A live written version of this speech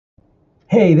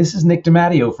Hey, this is Nick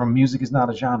DiMatteo from Music is Not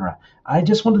a Genre. I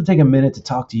just wanted to take a minute to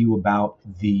talk to you about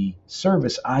the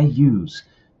service I use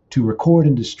to record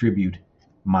and distribute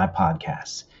my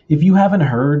podcasts. If you haven't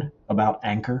heard about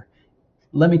Anchor,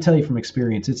 let me tell you from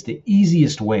experience, it's the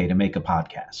easiest way to make a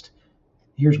podcast.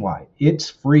 Here's why: it's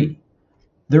free.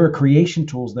 There are creation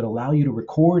tools that allow you to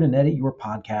record and edit your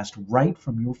podcast right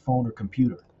from your phone or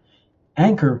computer.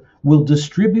 Anchor will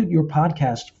distribute your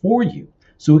podcast for you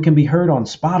so it can be heard on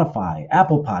Spotify,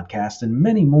 Apple Podcasts, and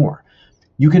many more.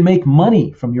 You can make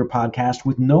money from your podcast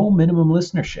with no minimum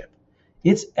listenership.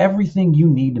 It's everything you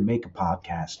need to make a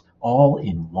podcast all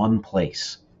in one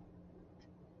place.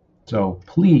 So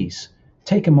please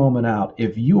take a moment out.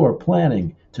 If you are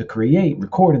planning to create,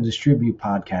 record, and distribute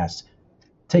podcasts,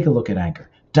 take a look at Anchor.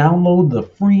 Download the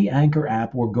free Anchor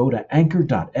app or go to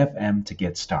anchor.fm to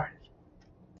get started.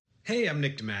 Hey, I'm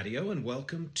Nick DiMatteo, and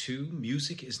welcome to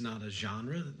Music is Not a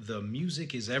Genre, the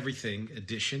Music is Everything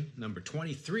edition, number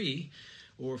 23,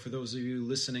 or for those of you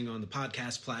listening on the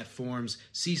podcast platforms,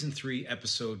 Season 3,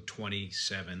 Episode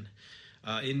 27.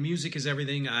 In Music is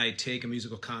Everything, I take a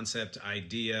musical concept,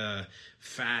 idea,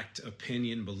 fact,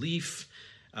 opinion, belief,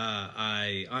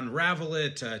 I unravel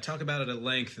it, talk about it at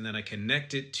length, and then I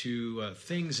connect it to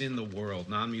things in the world,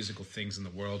 non-musical things in the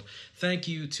world. Thank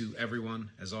you to everyone,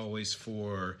 as always,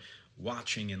 for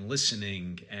watching and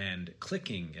listening and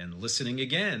clicking and listening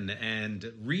again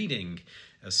and reading,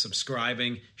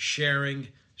 subscribing, sharing.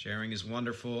 Sharing is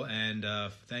wonderful, and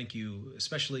thank you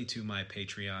especially to my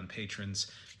Patreon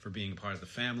patrons for being a part of the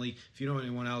family. If you know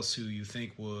anyone else who you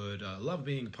think would love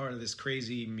being a part of this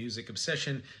crazy music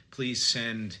obsession, please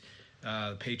send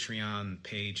the Patreon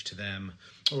page to them,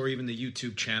 or even the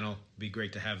YouTube channel. It'd be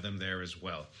great to have them there as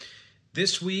well.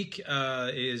 This week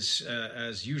is,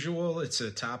 as usual, it's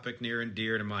a topic near and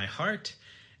dear to my heart,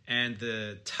 and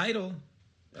the title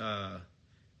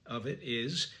of it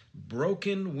is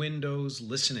Broken Windows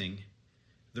Listening,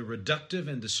 the Reductive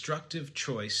and Destructive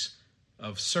Choice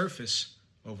of Surface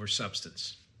over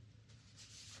Substance.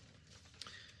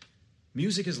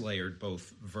 Music is layered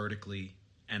both vertically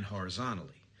and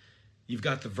horizontally. You've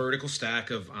got the vertical stack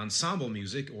of ensemble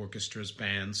music, orchestras,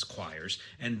 bands, choirs,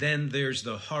 and then there's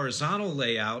the horizontal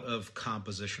layout of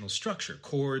compositional structure,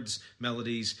 chords,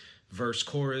 melodies, verse,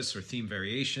 chorus, or theme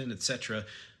variation, etc.,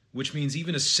 which means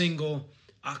even a single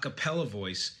a cappella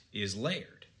voice is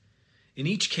layered. In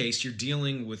each case, you're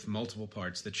dealing with multiple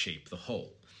parts that shape the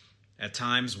whole. At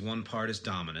times, one part is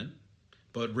dominant,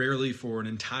 but rarely for an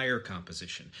entire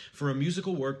composition. For a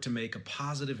musical work to make a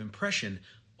positive impression,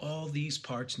 all these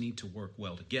parts need to work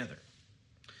well together.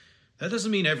 That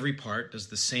doesn't mean every part does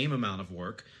the same amount of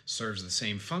work, serves the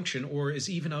same function, or is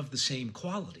even of the same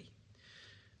quality.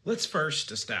 Let's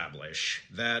first establish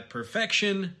that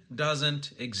perfection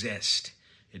doesn't exist.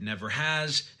 It never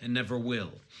has and never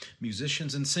will.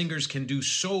 Musicians and singers can do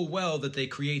so well that they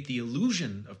create the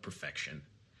illusion of perfection.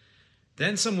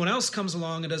 Then someone else comes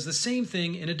along and does the same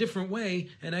thing in a different way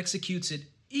and executes it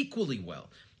equally well.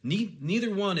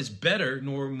 Neither one is better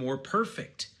nor more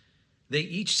perfect. They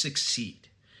each succeed,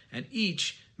 and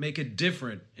each make a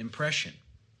different impression.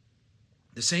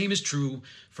 The same is true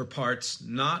for parts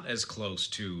not as close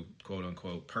to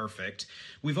quote-unquote perfect.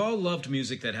 We've all loved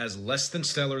music that has less than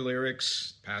stellar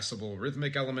lyrics, passable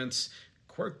rhythmic elements,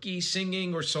 quirky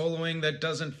singing or soloing that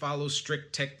doesn't follow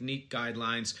strict technique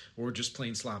guidelines, or just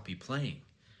plain sloppy playing.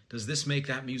 Does this make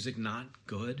that music not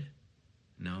good?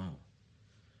 No.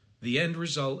 The end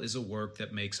result is a work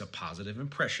that makes a positive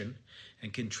impression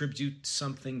and contributes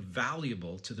something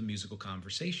valuable to the musical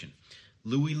conversation.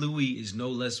 Louie Louie is no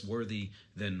less worthy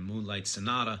than Moonlight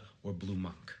Sonata or Blue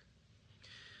Monk.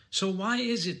 So why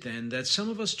is it then that some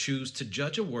of us choose to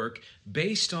judge a work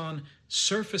based on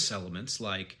surface elements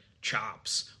like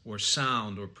chops or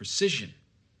sound or precision?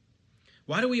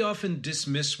 Why do we often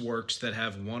dismiss works that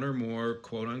have one or more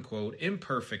quote-unquote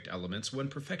imperfect elements when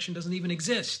perfection doesn't even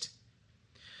exist?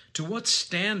 To what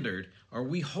standard are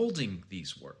we holding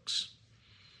these works?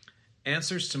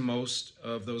 Answers to most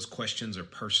of those questions are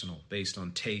personal, based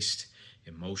on taste,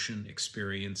 emotion,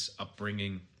 experience,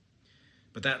 upbringing.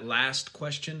 But that last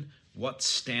question, what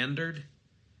standard?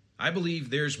 I believe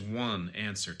there's one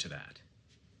answer to that: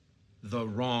 the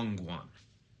wrong one.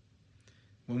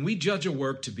 When we judge a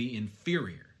work to be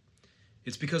inferior,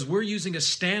 it's because we're using a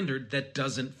standard that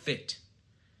doesn't fit.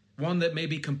 One that may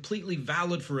be completely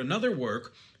valid for another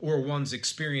work or one's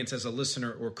experience as a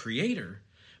listener or creator,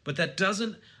 but that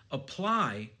doesn't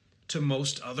apply to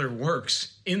most other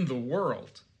works in the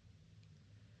world.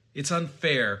 It's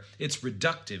unfair, it's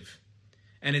reductive,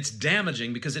 And it's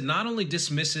damaging because it not only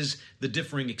dismisses the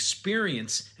differing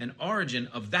experience and origin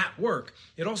of that work,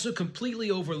 it also completely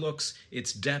overlooks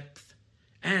its depth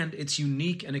and its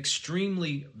unique and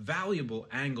extremely valuable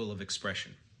angle of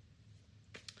expression.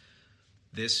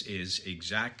 This is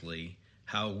exactly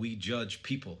how we judge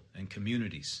people and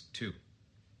communities, too.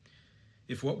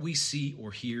 If what we see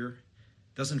or hear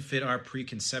doesn't fit our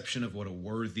preconception of what a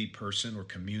worthy person or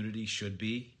community should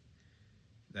be,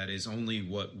 that is only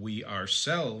what we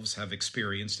ourselves have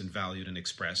experienced and valued and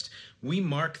expressed, we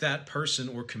mark that person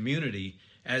or community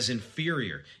as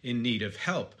inferior, in need of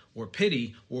help or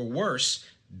pity, or worse,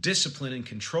 discipline and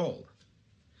control.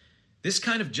 This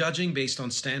kind of judging based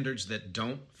on standards that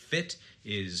don't fit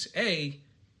is A,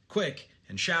 quick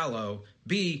and shallow,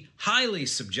 B, highly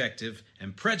subjective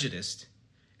and prejudiced,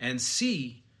 and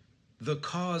C, the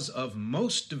cause of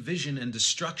most division and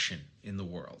destruction in the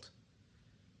world.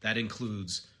 That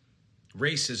includes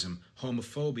racism,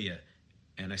 homophobia,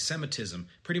 anti-Semitism,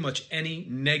 pretty much any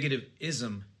negative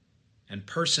ism and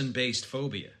person-based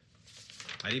phobia.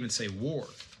 I'd even say war.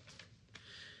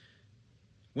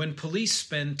 When police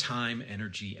spend time,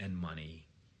 energy, and money,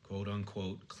 quote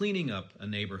unquote, cleaning up a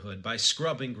neighborhood by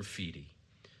scrubbing graffiti,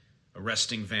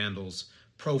 arresting vandals,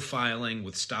 profiling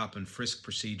with stop and frisk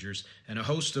procedures, and a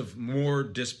host of more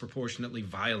disproportionately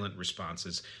violent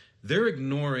responses, they're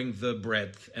ignoring the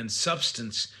breadth and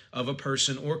substance of a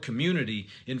person or community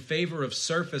in favor of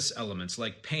surface elements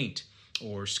like paint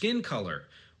or skin color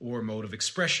or mode of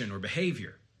expression or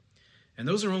behavior. And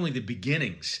those are only the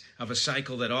beginnings of a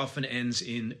cycle that often ends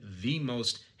in the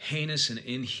most heinous and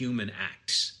inhuman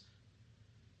acts.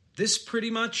 This pretty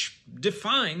much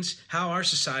defines how our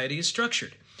society is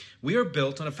structured. We are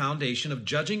built on a foundation of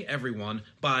judging everyone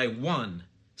by one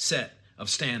set of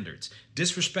standards,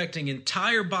 disrespecting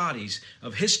entire bodies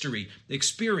of history,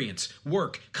 experience,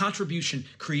 work, contribution,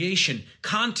 creation,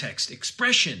 context,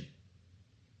 expression.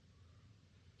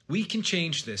 We can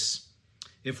change this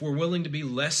if we're willing to be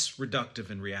less reductive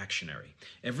and reactionary.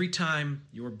 Every time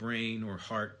your brain or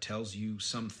heart tells you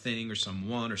something or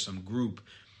someone or some group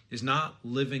is not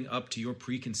living up to your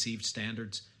preconceived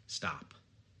standards, stop.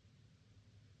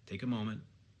 Take a moment.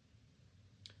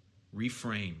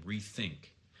 Reframe, rethink.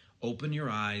 Open your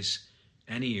eyes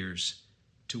and ears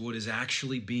to what is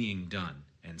actually being done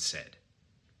and said.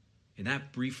 In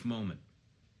that brief moment,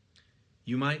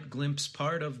 you might glimpse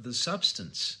part of the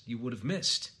substance you would have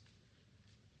missed.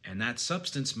 And that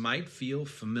substance might feel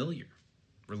familiar,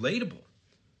 relatable,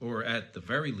 or at the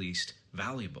very least,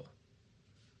 valuable.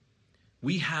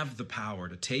 We have the power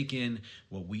to take in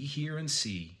what we hear and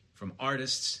see from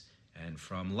artists and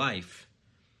from life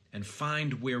and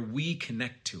find where we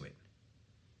connect to it.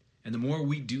 And the more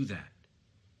we do that,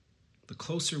 the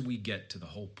closer we get to the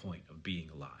whole point of being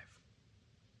alive.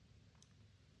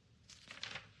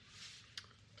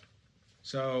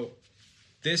 So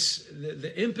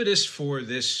the impetus for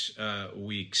this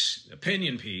week's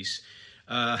opinion piece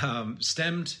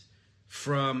stemmed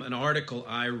from an article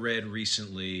I read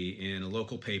recently in a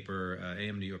local paper,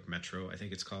 AM New York Metro, I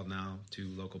think it's called now, 2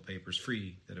 local papers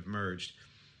free that have merged.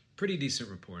 Pretty decent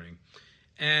reporting.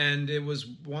 And it was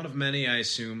one of many, I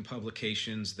assume,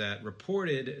 publications that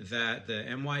reported that the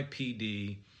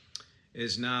NYPD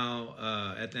is now,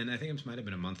 and I think it might have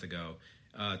been a month ago,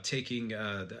 taking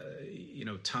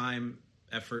time,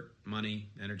 effort, money,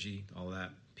 energy, all that,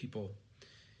 people,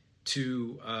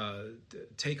 to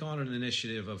take on an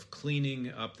initiative of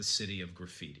cleaning up the city of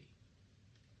graffiti.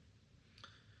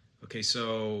 Okay,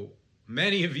 so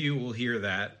many of you will hear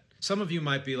that. Some of you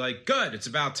might be like, good, it's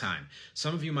about time.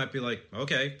 Some of you might be like,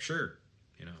 okay, sure,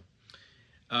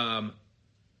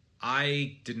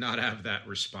 I did not have that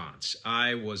response.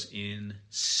 I was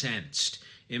incensed.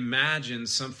 Imagine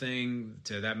something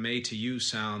that may to you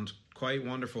sound quite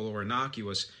wonderful or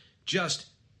innocuous, just,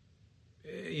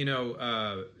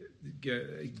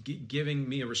 giving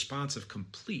me a response of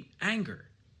complete anger.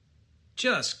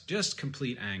 Just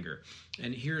complete anger.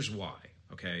 And here's why.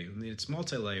 Okay, I mean, it's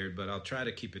multi-layered, but I'll try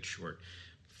to keep it short.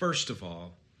 First of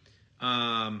all,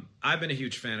 I've been a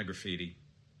huge fan of graffiti.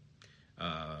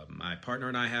 My partner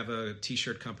and I have a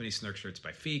t-shirt company, Snark Shirts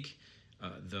by Feek.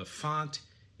 The font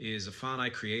is a font I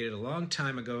created a long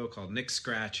time ago called Nick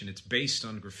Scratch, and it's based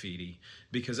on graffiti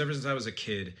because ever since I was a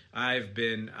kid, I've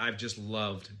just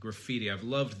loved graffiti. I've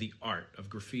loved the art of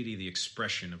graffiti, the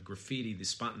expression of graffiti, the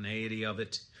spontaneity of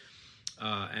it,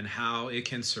 and how it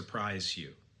can surprise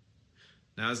you.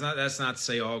 Now, that's not to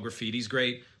say all graffiti's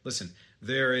great. Listen,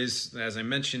 there is, as I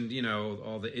mentioned,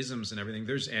 all the isms and everything.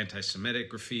 There's anti-Semitic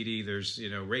graffiti. There's,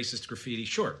 racist graffiti.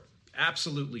 Sure,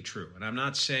 absolutely true. And I'm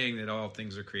not saying that all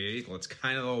things are created equal. It's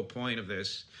kind of the whole point of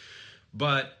this.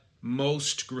 But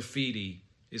most graffiti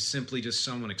is simply just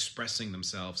someone expressing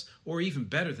themselves, or even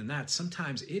better than that,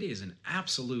 sometimes it is an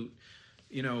absolute,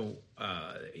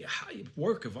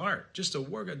 work of art,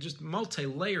 just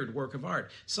multi-layered work of art.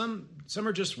 Some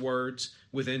are just words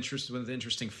with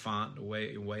interesting font, a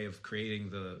way of creating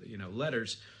the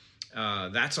letters.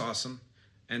 That's awesome.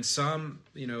 And some,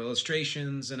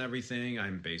 illustrations and everything.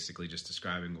 I'm basically just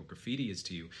describing what graffiti is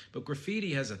to you. But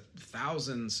graffiti has a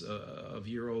thousands of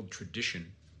year old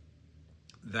tradition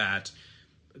that,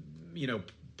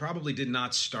 probably did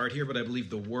not start here, but I believe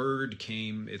the word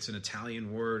it's an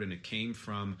Italian word, and it came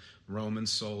from Roman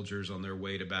soldiers on their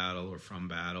way to battle or from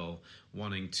battle,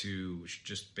 wanting to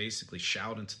just basically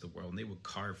shout into the world. And they would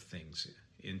carve things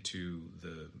into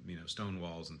the, stone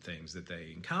walls and things that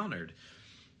they encountered.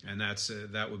 And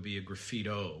that would be a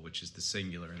graffito, which is the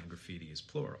singular, and graffiti is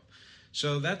plural.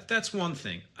 So that's one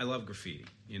thing. I love graffiti,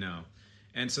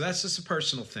 And so that's just a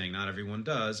personal thing. Not everyone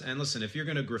does. And listen, if you're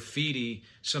going to graffiti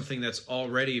something that's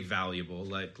already valuable,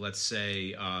 like let's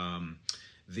say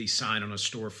the sign on a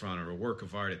storefront, or a work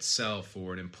of art itself,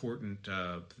 or an important,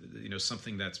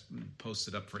 something that's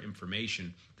posted up for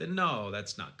information, then no,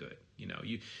 that's not good.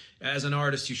 You as an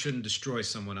artist, you shouldn't destroy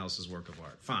someone else's work of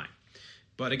art. Fine.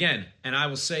 But again, and I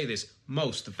will say this,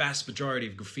 the vast majority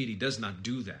of graffiti does not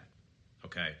do that,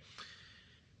 okay?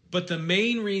 But the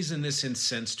main reason this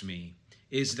incensed me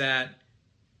is that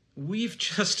we've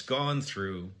just gone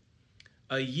through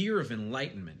a year of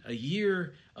enlightenment, a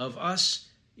year of us,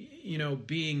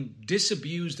 being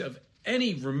disabused of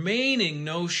any remaining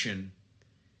notion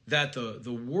that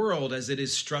the world as it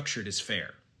is structured is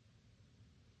fair.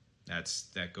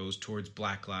 That goes towards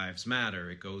Black Lives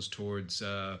Matter. It goes towards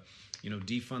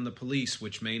defund the police,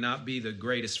 which may not be the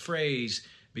greatest phrase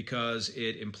because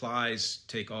it implies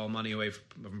take all money away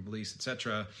from police,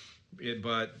 etc.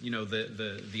 But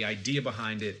the idea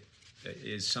behind it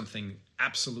is something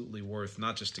absolutely worth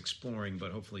not just exploring,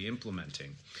 but hopefully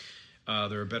implementing.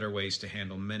 There are better ways to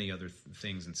handle many other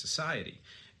things in society,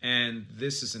 and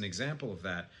this is an example of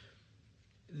that.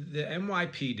 The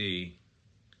NYPD,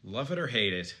 love it or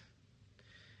hate it,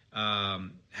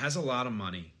 has a lot of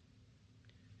money.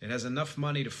 It has enough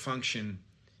money to function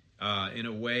in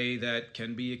a way that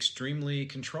can be extremely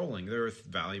controlling. There are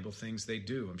valuable things they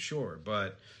do, I'm sure,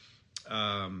 but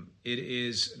it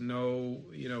is no,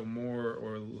 more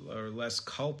or less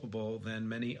culpable than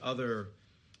many other,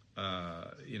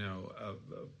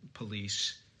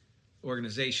 police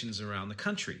organizations around the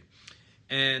country.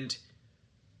 And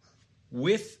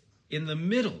in the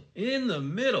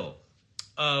middle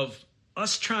of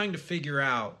us trying to figure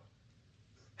out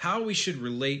how we should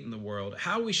relate in the world,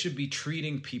 how we should be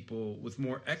treating people with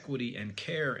more equity and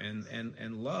care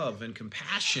and love and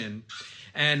compassion,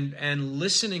 and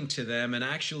listening to them and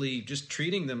actually just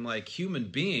treating them like human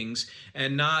beings,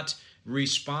 and not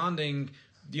responding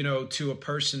to a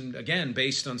person, again,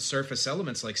 based on surface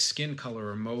elements like skin color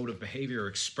or mode of behavior or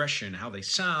expression, how they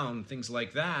sound, things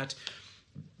like that.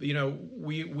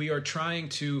 We are trying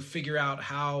to figure out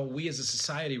how we as a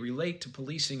society relate to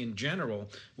policing in general,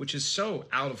 which is so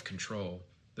out of control.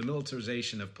 The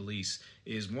militarization of police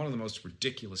is one of the most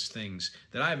ridiculous things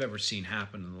that I've ever seen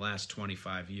happen in the last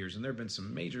 25 years, and there have been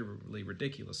some majorly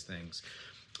ridiculous things.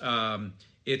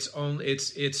 It's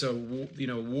a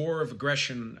war of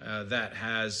aggression that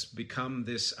has become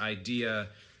this idea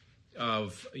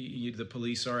of the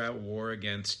police are at war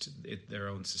against their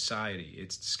own society.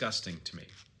 It's disgusting to me.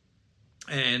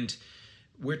 And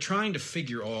we're trying to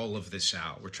figure all of this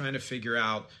out. We're trying to figure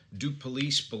out, do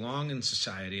police belong in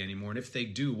society anymore? And if they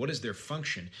do, what is their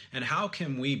function? And how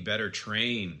can we better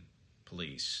train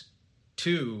police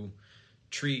to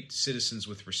treat citizens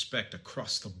with respect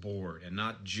across the board and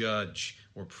not judge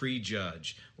or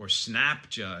prejudge or snap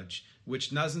judge,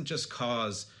 which doesn't just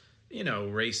cause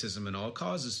racism and all, it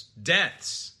causes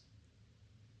deaths.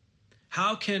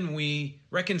 How can we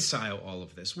reconcile all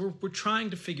of this? We're trying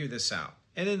to figure this out.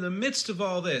 And in the midst of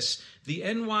all this, the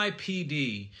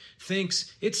NYPD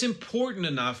thinks it's important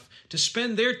enough to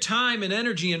spend their time and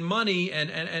energy and money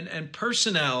and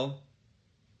personnel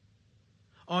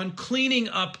on cleaning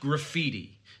up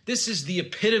graffiti. This is the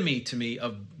epitome to me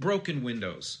of broken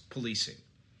windows policing,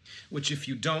 which, if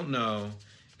you don't know,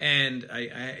 and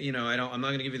I'm not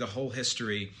going to give you the whole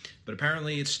history, but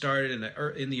apparently it started in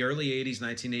the early 80s,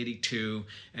 1982,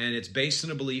 and it's based on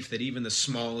a belief that even the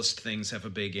smallest things have a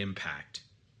big impact,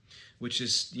 which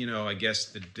is, I guess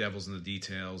the devil's in the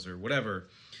details or whatever.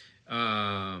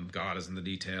 God is in the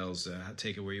details.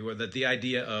 Take it where you are. That the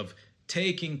idea of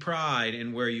taking pride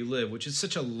in where you live, which is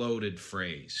such a loaded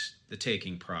phrase, the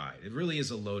taking pride. It really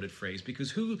is a loaded phrase, because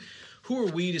who are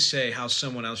we to say how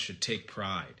someone else should take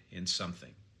pride in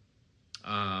something?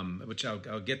 which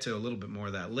I'll get to a little bit more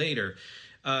of that later.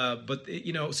 But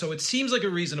so it seems like a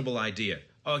reasonable idea.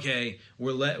 Okay,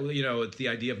 it's the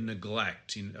idea of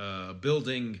neglect,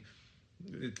 building.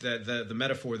 The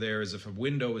metaphor there is if a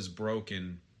window is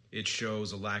broken, it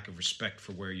shows a lack of respect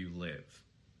for where you live.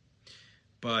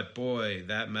 But boy,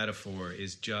 that metaphor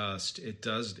is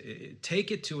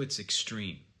take it to its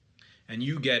extreme. And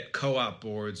you get co-op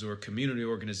boards or community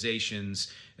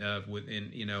organizations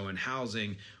in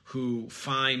housing who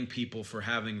fine people for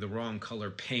having the wrong color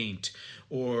paint,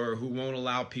 or who won't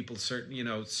allow people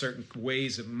certain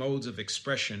ways of modes of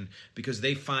expression because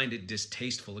they find it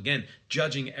distasteful. Again,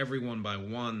 judging everyone by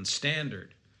one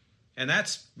standard, and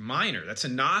that's minor. That's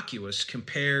innocuous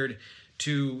compared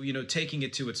to taking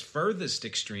it to its furthest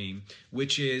extreme,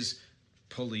 which is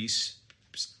police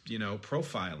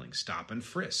profiling, stop and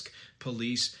frisk,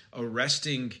 police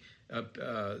arresting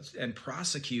and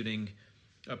prosecuting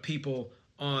people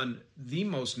on the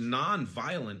most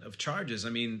non-violent of charges. I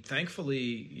mean,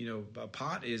 thankfully,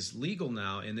 pot is legal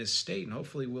now in this state, and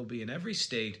hopefully will be in every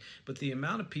state. But the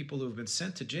amount of people who have been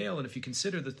sent to jail, and if you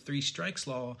consider the 3 strikes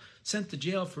law, sent to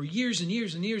jail for years and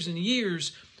years and years and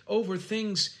years over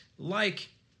things like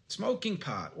smoking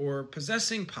pot or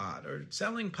possessing pot or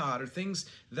selling pot or things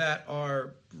that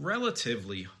are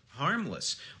relatively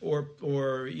harmless, or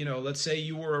let's say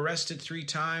you were arrested 3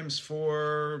 times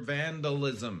for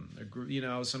vandalism,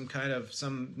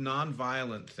 some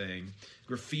non-violent thing,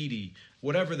 graffiti,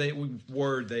 whatever they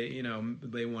want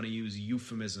to use,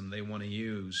 euphemism they want to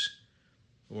use,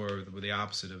 or the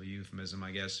opposite of a euphemism,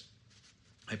 I guess,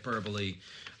 hyperbole,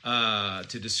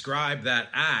 to describe that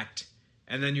act.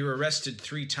 And then you're arrested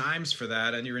 3 times for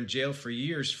that, and you're in jail for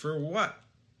years for what?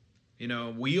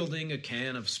 Wielding a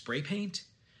can of spray paint?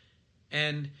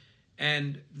 And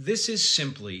this is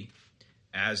simply,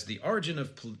 as the origin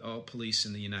of police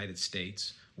in the United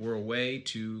States, were a way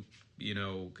to,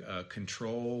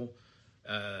 control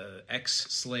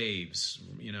ex-slaves,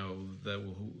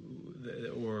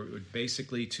 or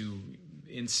basically to,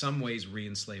 in some ways,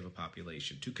 re-enslave a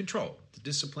population, to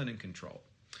discipline and control.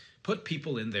 Put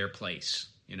people in their place,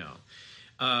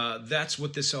 That's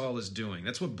what this all is doing.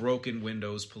 That's what broken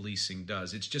windows policing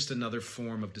does. It's just another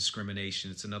form of discrimination.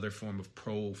 It's another form of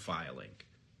profiling.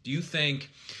 Do you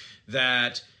think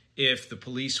that if the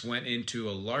police went into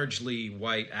a largely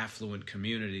white, affluent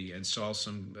community and saw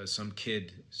some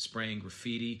kid spraying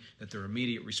graffiti, that their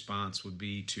immediate response would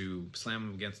be to slam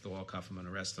him against the wall, cuff him, and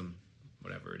arrest him,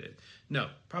 whatever it is? No,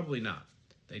 probably not.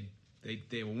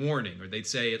 They were warning, or they'd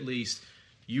say at least,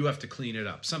 you have to clean it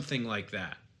up, something like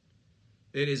that.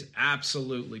 It is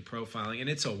absolutely profiling, and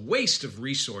it's a waste of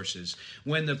resources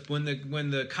when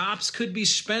the cops could be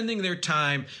spending their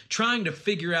time trying to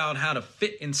figure out how to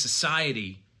fit in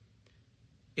society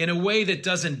in a way that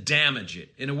doesn't damage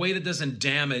it, in a way that doesn't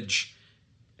damage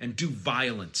and do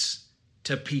violence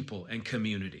to people and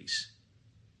communities.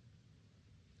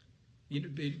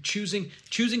 Choosing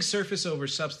surface over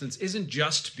substance isn't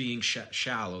just being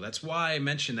shallow. That's why I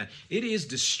mentioned that. It is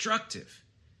destructive.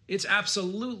 It's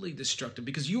absolutely destructive,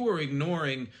 because you are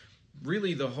ignoring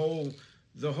really the whole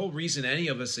reason any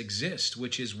of us exist,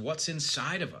 which is what's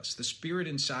inside of us, the spirit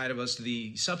inside of us,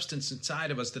 the substance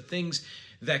inside of us, the things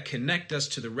that connect us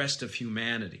to the rest of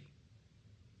humanity.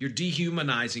 You're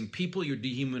dehumanizing people. You're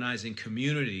dehumanizing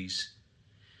communities.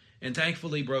 And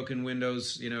thankfully, broken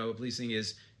windows, policing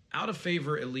is out of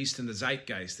favor, at least in the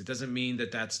zeitgeist. It doesn't mean that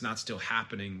that's not still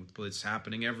happening. It's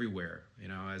happening everywhere,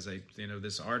 as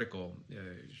this article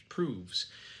proves.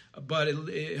 But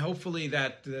hopefully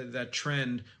that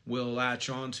trend will latch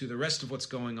on to the rest of what's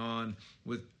going on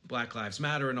with Black Lives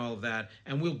Matter and all of that,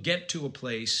 and we'll get to a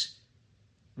place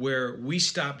where we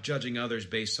stop judging others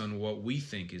based on what we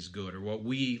think is good or what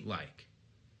we like.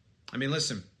 I mean,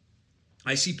 listen,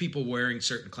 I see people wearing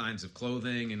certain kinds of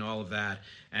clothing and all of that,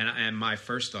 and my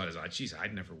first thought is, geez,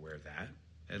 I'd never wear that.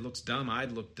 It looks dumb.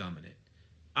 I'd look dumb in it.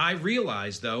 I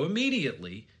realize, though,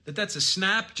 immediately that that's a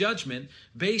snap judgment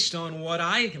based on what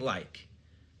I like,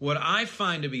 what I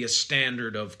find to be a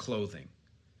standard of clothing.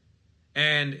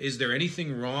 And is there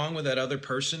anything wrong with that other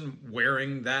person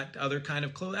wearing that other kind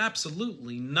of clothing?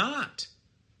 Absolutely not.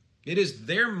 It is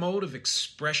their mode of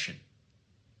expression.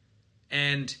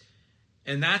 And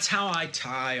that's how I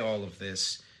tie all of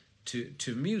this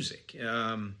to music.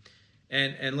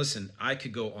 And listen, I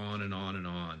could go on and on and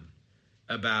on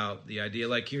about the idea.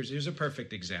 Like here's a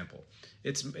perfect example.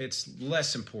 It's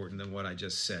less important than what I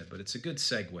just said, but it's a good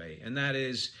segue. And that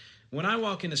is, when I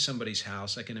walk into somebody's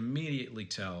house, I can immediately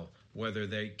tell whether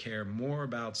they care more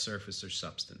about surface or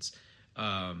substance,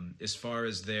 as far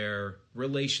as their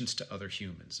relations to other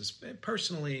humans.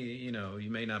 Personally,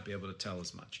 you may not be able to tell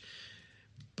as much.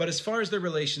 But as far as their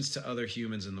relations to other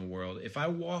humans in the world, if I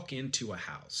walk into a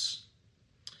house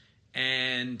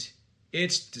and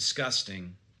it's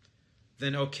disgusting,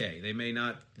 then okay, they may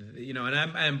not,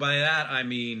 and by that I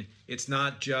mean it's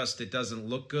not just it doesn't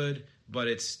look good, but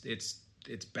it's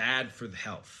bad for the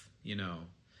health,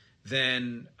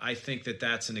 Then I think that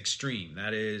that's an extreme.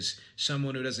 That is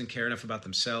someone who doesn't care enough about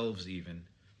themselves even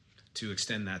to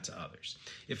extend that to others.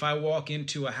 If I walk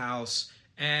into a house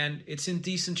and it's in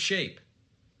decent shape,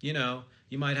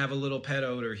 you might have a little pet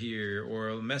odor here or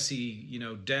a messy,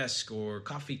 desk or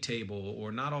coffee table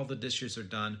or not all the dishes are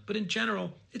done. But in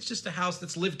general, it's just a house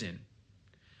that's lived in.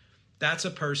 That's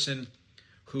a person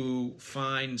who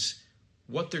finds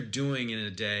what they're doing in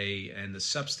a day and the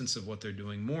substance of what they're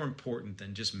doing more important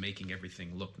than just making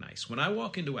everything look nice. When I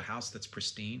walk into a house that's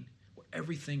pristine, where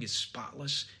everything is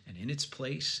spotless and in its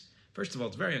place, first of all,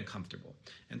 it's very uncomfortable.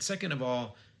 And second of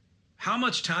all, how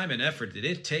much time and effort did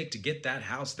it take to get that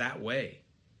house that way?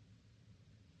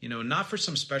 Not for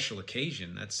some special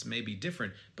occasion, that's maybe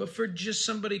different, but for just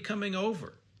somebody coming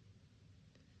over.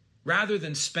 Rather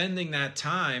than spending that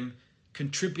time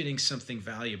contributing something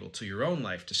valuable to your own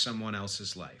life, to someone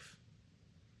else's life.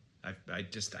 I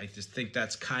just think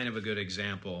that's kind of a good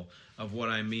example of what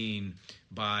I mean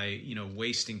by,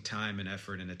 wasting time and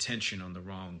effort and attention on the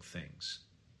wrong things.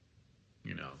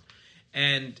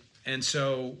 And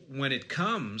so when it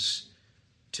comes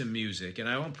to music, and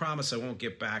I won't promise I won't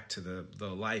get back to the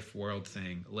life world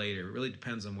thing later. It really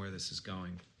depends on where this is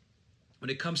going. When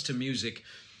it comes to music,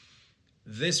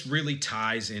 this really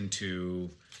ties into,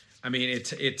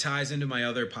 it ties into my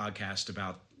other podcast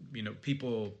about,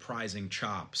 people prizing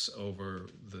chops over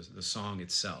the song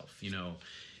itself,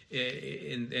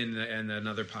 in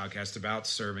another podcast about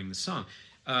serving the song.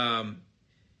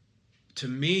 To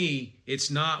me, it's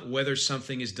not whether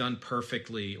something is done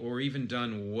perfectly or even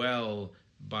done well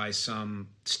by some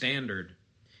standard.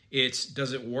 It's,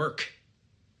 does it work?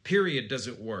 Period, does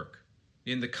it work?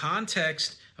 In the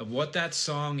context of what that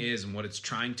song is and what it's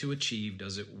trying to achieve,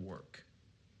 does it work?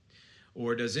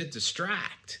 Or does it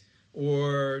distract?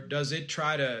 Or does it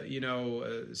try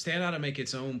to, stand out and make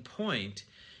its own point?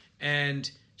 And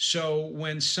so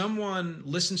when someone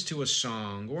listens to a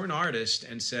song or an artist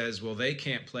and says, well, they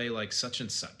can't play like such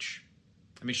and such.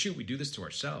 We do this to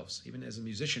ourselves. Even as a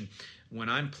musician, when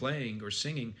I'm playing or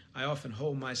singing, I often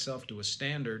hold myself to a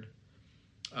standard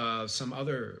of some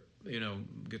other,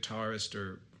 guitarist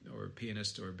or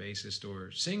pianist or bassist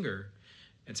or singer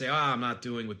and say, I'm not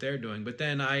doing what they're doing. But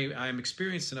then I'm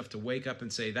experienced enough to wake up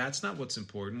and say, that's not what's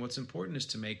important. What's important is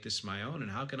to make this my own.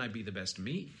 And how can I be the best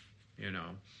me,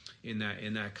 in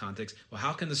that context? Well,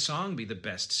 how can the song be the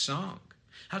best song?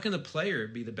 How can the player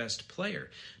be the best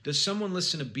player? Does someone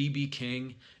listen to B.B.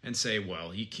 King and say, well,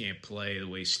 he can't play the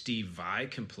way Steve Vai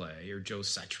can play, or Joe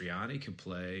Satriani can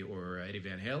play, or Eddie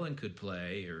Van Halen could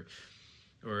play,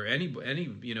 or any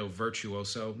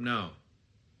virtuoso? No.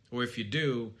 Or if you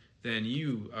do, then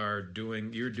you're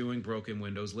doing broken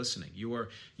windows listening. You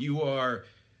are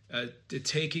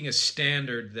taking a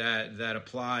standard that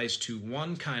applies to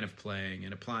one kind of playing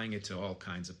and applying it to all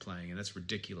kinds of playing, and that's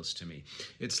ridiculous to me.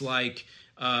 It's like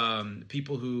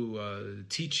people who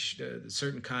teach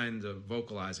certain kinds of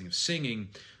vocalizing, of singing,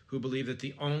 who believe that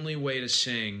the only way to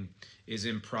sing is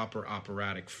in proper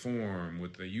operatic form,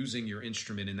 with using your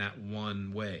instrument in that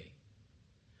one way.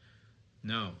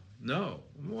 No,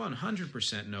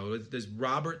 100% no. There's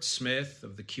Robert Smith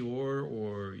of The Cure,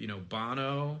 or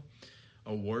Bono,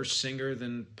 a worse singer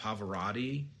than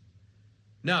Pavarotti?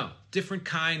 No, different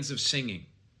kinds of singing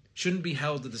shouldn't be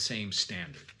held to the same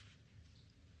standard.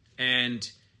 And,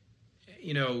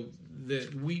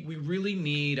 we really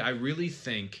need, I really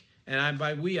think, and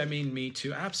by we, I mean me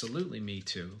too, absolutely me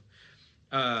too,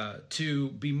 to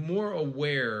be more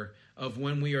aware of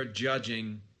when we are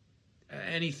judging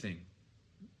anything,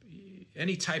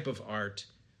 any type of art,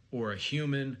 or a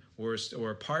human, or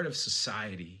a part of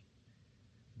society,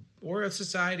 or a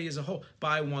society as a whole,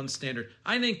 by one standard.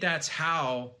 I think that's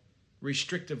how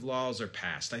restrictive laws are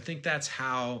passed. I think that's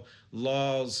how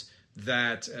laws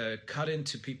that cut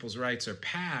into people's rights are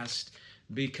passed,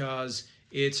 because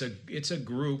it's a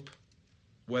group,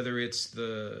 whether it's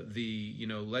the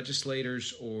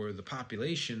legislators or the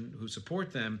population who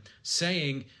support them,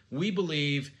 saying, we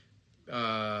believe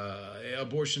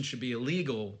abortion should be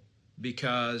illegal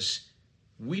because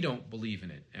we don't believe in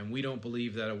it, and we don't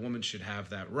believe that a woman should have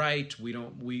that right.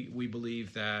 We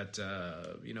believe that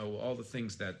all the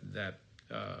things that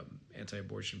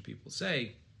anti-abortion people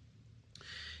say,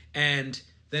 and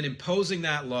then imposing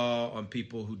that law on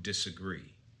people who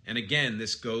disagree. And again,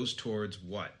 this goes towards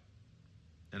what?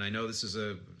 And I know this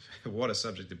is what a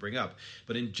subject to bring up,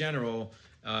 but in general,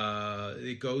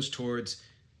 It goes towards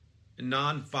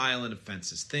non-violent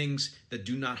offenses, things that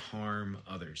do not harm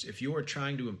others. If you are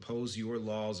trying to impose your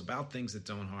laws about things that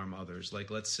don't harm others, like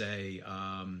let's say,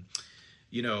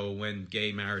 when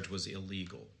gay marriage was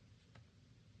illegal,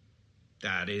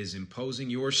 that is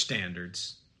imposing your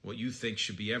standards, what you think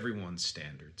should be everyone's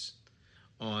standards,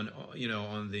 on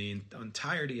the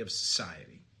entirety of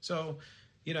society. So,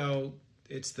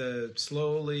 it's the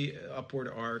slowly upward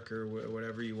arc, or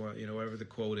whatever you want, whatever the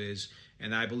quote is.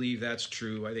 And I believe that's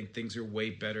true. I think things are way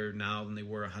better now than they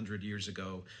were 100 years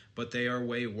ago, but they are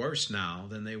way worse now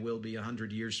than they will be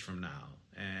 100 years from now.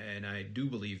 And I do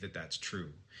believe that that's true.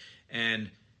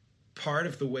 And part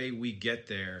of the way we get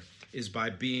there is by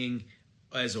being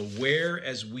as aware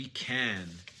as we can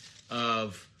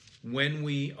of when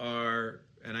we are,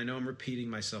 and I know I'm repeating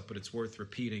myself, but it's worth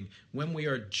repeating, when we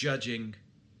are judging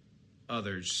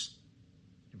others,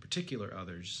 in particular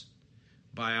others,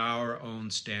 by our own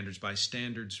standards, by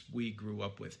standards we grew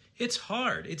up with. It's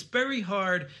hard. It's very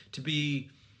hard to be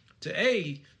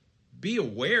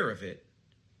aware of it,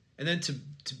 and then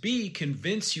to be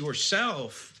convince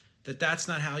yourself that that's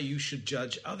not how you should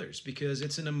judge others, because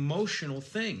it's an emotional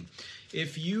thing.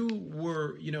 If you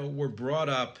were brought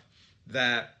up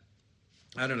that,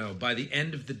 I don't know, by the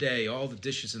end of the day, all the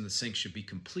dishes in the sink should be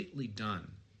completely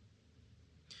done,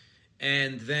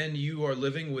 and then you are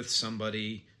living with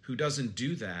somebody who doesn't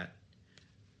do that,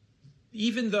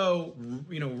 even though,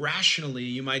 rationally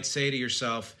you might say to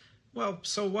yourself, well,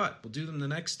 so what? We'll do them the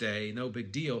next day, no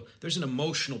big deal. There's an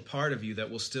emotional part of you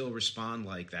that will still respond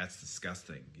like, that's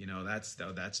disgusting.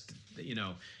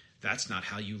 That's not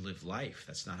how you live life.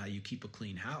 That's not how you keep a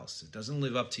clean house. It doesn't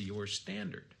live up to your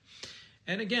standard.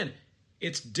 And again,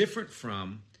 it's different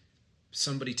from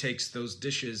somebody takes those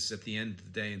dishes at the end of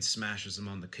the day and smashes them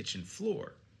on the kitchen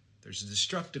floor. There's a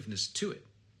destructiveness to it.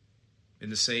 In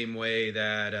the same way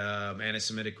that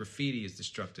anti-Semitic graffiti is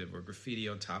destructive, or graffiti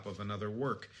on top of another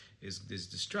work is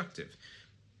destructive.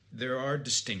 There are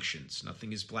distinctions.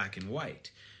 Nothing is black and white.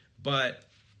 But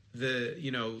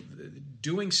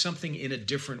doing something in a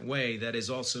different way that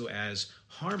is also as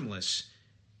harmless,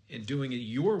 and doing it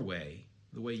your way,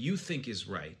 the way you think is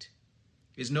right,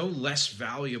 is no less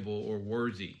valuable or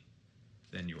worthy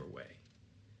than your way.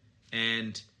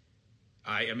 And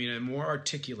a more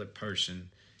articulate person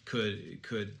could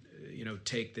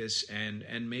take this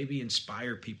and maybe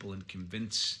inspire people and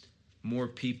convince more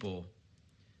people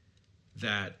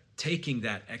that taking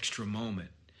that extra moment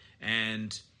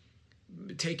and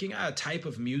taking a type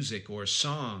of music or a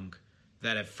song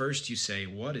that at first you say,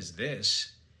 what is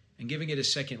this? And giving it a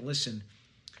second listen,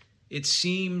 it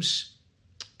seems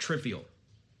trivial.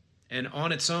 And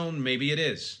on its own, maybe it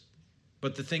is.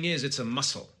 But the thing is, it's a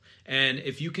muscle. And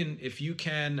if you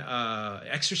can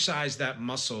exercise that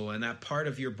muscle and that part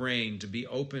of your brain to be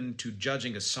open to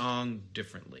judging a song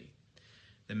differently,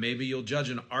 then maybe you'll judge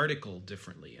an article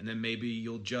differently, and then maybe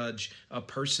you'll judge a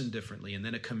person differently, and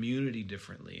then a community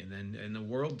differently, and then in the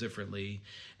world differently,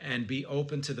 and be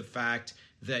open to the fact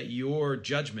that your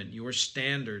judgment, your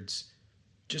standards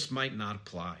just might not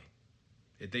apply.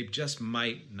 They just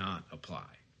might not apply.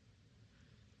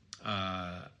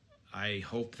 I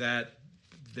hope that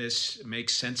this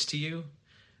makes sense to you.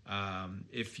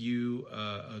 If you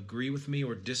agree with me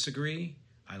or disagree,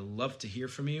 I love to hear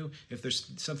from you. If there's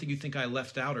something you think I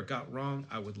left out or got wrong,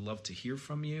 I would love to hear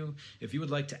from you. If you would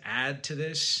like to add to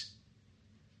this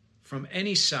from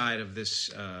any side of this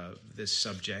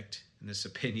subject and this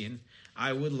opinion,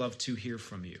 I would love to hear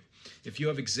from you. If you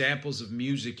have examples of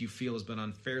music you feel has been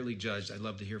unfairly judged, I'd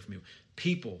love to hear from you.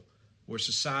 People or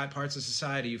parts of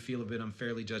society you feel have been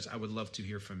unfairly judged, I would love to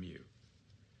hear from you.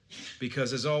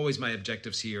 Because as always, my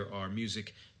objectives here are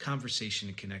music, conversation,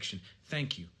 and connection.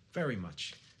 Thank you very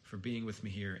much for being with me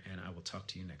here, and I will talk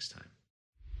to you next time.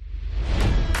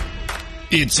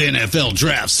 It's NFL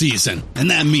draft season, and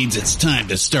that means it's time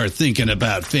to start thinking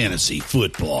about fantasy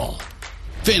football.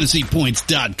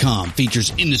 FantasyPoints.com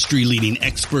features industry-leading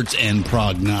experts and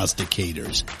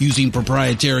prognosticators using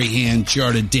proprietary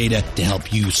hand-charted data to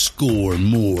help you score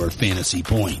more fantasy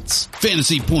points.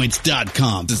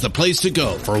 FantasyPoints.com is the place to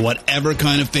go for whatever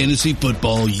kind of fantasy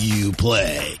football you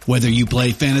play. Whether you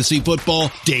play fantasy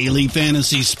football, daily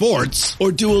fantasy sports,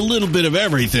 or do a little bit of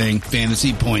everything,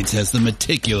 Fantasy Points has the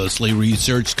meticulously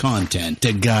researched content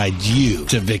to guide you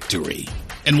to victory.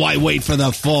 And why wait for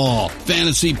the fall?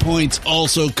 Fantasy Points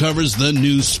also covers the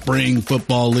new spring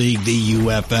football league, the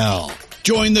UFL.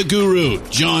 Join the guru,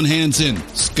 John Hansen,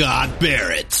 Scott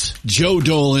Barrett, Joe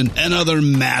Dolan, and other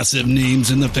massive names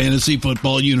in the fantasy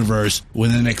football universe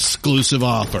with an exclusive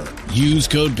offer. Use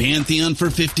code Pantheon for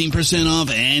 15% off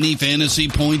any Fantasy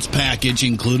Points package,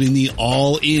 including the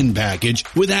all-in package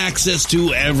with access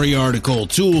to every article,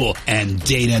 tool, and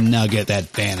data nugget that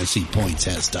Fantasy Points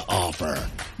has to offer.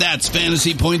 That's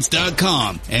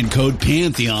fantasypoints.com and code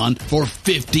Pantheon for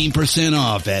 15%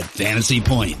 off at Fantasy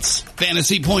Points.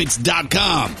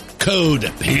 Fantasypoints.com.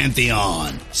 Code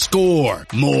Pantheon. Score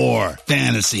more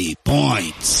fantasy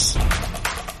points.